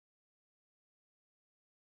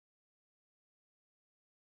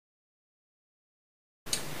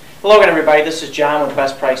Hello again, everybody. This is John with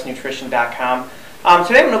BestPriceNutrition.com. Today I'm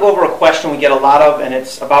going to go over a question we get a lot of, and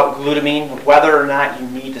it's about glutamine, whether or not you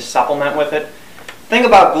need to supplement with it. The thing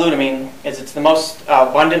about glutamine is it's the most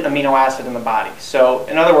abundant amino acid in the body. So,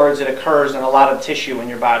 in other words, it occurs in a lot of tissue in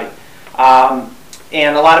your body.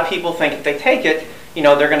 And a lot of people think if they take it,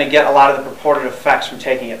 they're going to get a lot of the purported effects from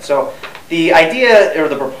taking it. So, the idea, or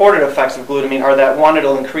the purported effects of glutamine are that, one,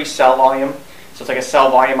 it'll increase cell volume. So it's like a cell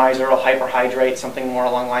volumizer, it'll hyperhydrate, something more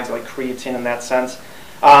along the lines of like creatine in that sense.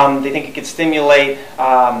 They think it can stimulate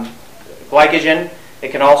glycogen.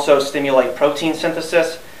 It can also stimulate protein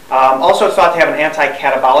synthesis. Also, it's thought to have an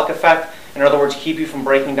anti-catabolic effect. In other words, keep you from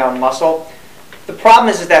breaking down muscle. The problem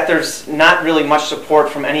is that there's not really much support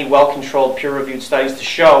from any well-controlled, peer-reviewed studies to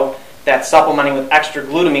show that supplementing with extra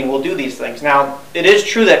glutamine will do these things. Now, it is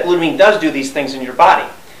true that glutamine does do these things in your body.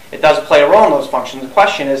 It does play a role in those functions. The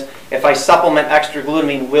question is, if I supplement extra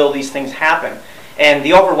glutamine, will these things happen? And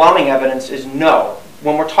the overwhelming evidence is no.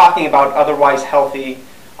 When we're talking about otherwise healthy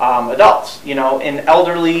adults, in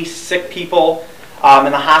elderly, sick people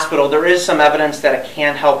in the hospital, there is some evidence that it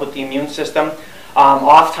can help with the immune system.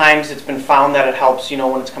 Oftentimes, it's been found that it helps,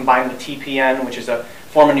 when it's combined with TPN, which is a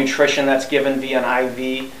form of nutrition that's given via an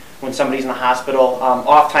IV when somebody's in the hospital.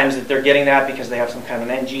 Oftentimes, they're getting that because they have some kind of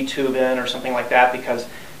an NG tube in or something like that because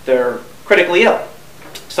they're critically ill.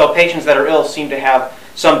 So patients that are ill seem to have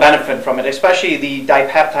some benefit from it, especially the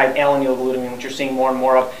dipeptide L-glutamine, which you're seeing more and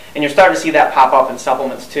more of, and you're starting to see that pop up in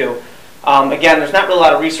supplements too. Again, there's not really a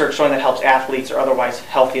lot of research showing that helps athletes or otherwise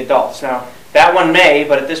healthy adults. Now, that one may,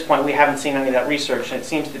 but at this point we haven't seen any of that research, and it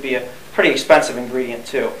seems to be a pretty expensive ingredient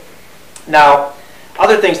too. Now,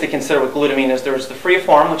 other things to consider with glutamine is there's the free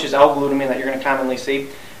form, which is l-glutamine that you're going to commonly see,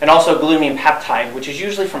 and also glutamine peptide, which is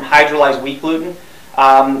usually from hydrolyzed wheat gluten.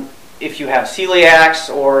 If you have celiacs,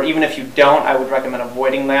 or even if you don't, I would recommend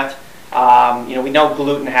avoiding that. We know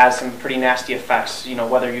gluten has some pretty nasty effects,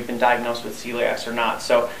 whether you've been diagnosed with celiacs or not.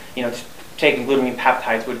 So, taking glutamine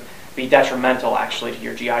peptides would be detrimental, actually, to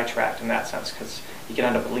your GI tract in that sense, because you can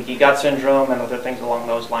end up with leaky gut syndrome and other things along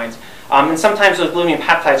those lines. And sometimes those glutamine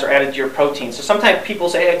peptides are added to your protein. So sometimes people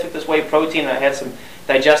say, hey, I took this whey protein and I had some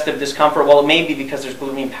digestive discomfort. Well, it may be because there's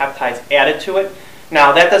glutamine peptides added to it.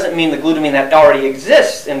 Now, that doesn't mean the glutamine that already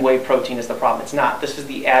exists in whey protein is the problem. It's not. This is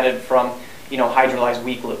the added from, hydrolyzed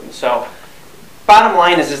wheat gluten. So, bottom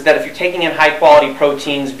line is that if you're taking in high-quality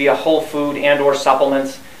proteins via whole food and or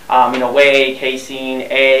supplements, whey, casein,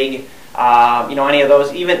 egg, any of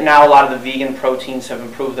those, even now a lot of the vegan proteins have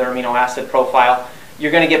improved their amino acid profile,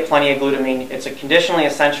 you're going to get plenty of glutamine. It's a conditionally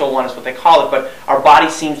essential one is what they call it, but our body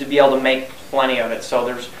seems to be able to make plenty of it. So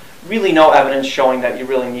there's really no evidence showing that you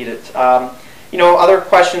really need it. Other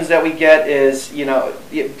questions that we get is,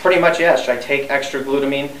 pretty much yes, should I take extra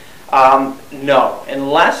glutamine? No,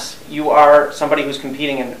 unless you are somebody who's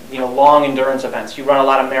competing in, long endurance events. You run a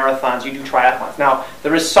lot of marathons, you do triathlons. Now,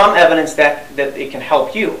 there is some evidence that it can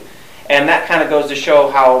help you, and that kind of goes to show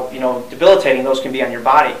how, debilitating those can be on your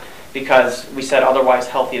body, because we said otherwise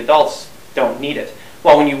healthy adults don't need it.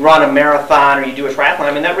 Well, when you run a marathon or you do a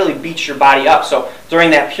triathlon, that really beats your body up. So during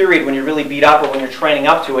that period when you're really beat up or when you're training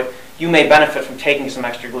up to it, you may benefit from taking some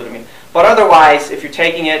extra glutamine. But otherwise, if you're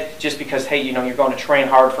taking it just because, hey, you're going to train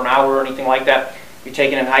hard for an hour or anything like that, you're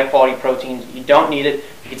taking in high-quality proteins, you don't need it.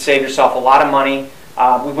 You can save yourself a lot of money.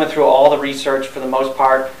 We went through all the research for the most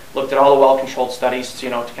part, looked at all the well-controlled studies, to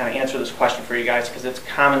kind of answer this question for you guys, because it's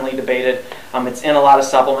commonly debated. It's in a lot of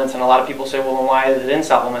supplements, and a lot of people say, well, then why is it in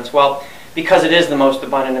supplements? Well, because it is the most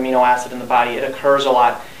abundant amino acid in the body. It occurs a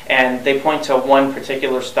lot. And they point to one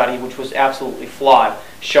particular study which was absolutely flawed,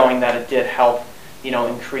 showing that it did help,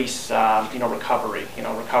 increase, recovery.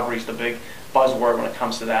 Recovery is the big buzzword when it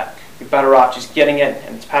comes to that. You're better off just getting it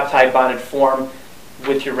in its peptide-bonded form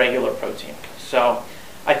with your regular protein. So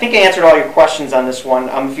I think I answered all your questions on this one.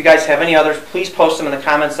 If you guys have any others, please post them in the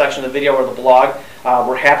comments section of the video or the blog.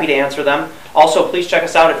 We're happy to answer them. Also, please check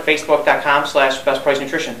us out at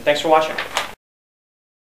facebook.com/bestpricenutrition. Thanks for watching.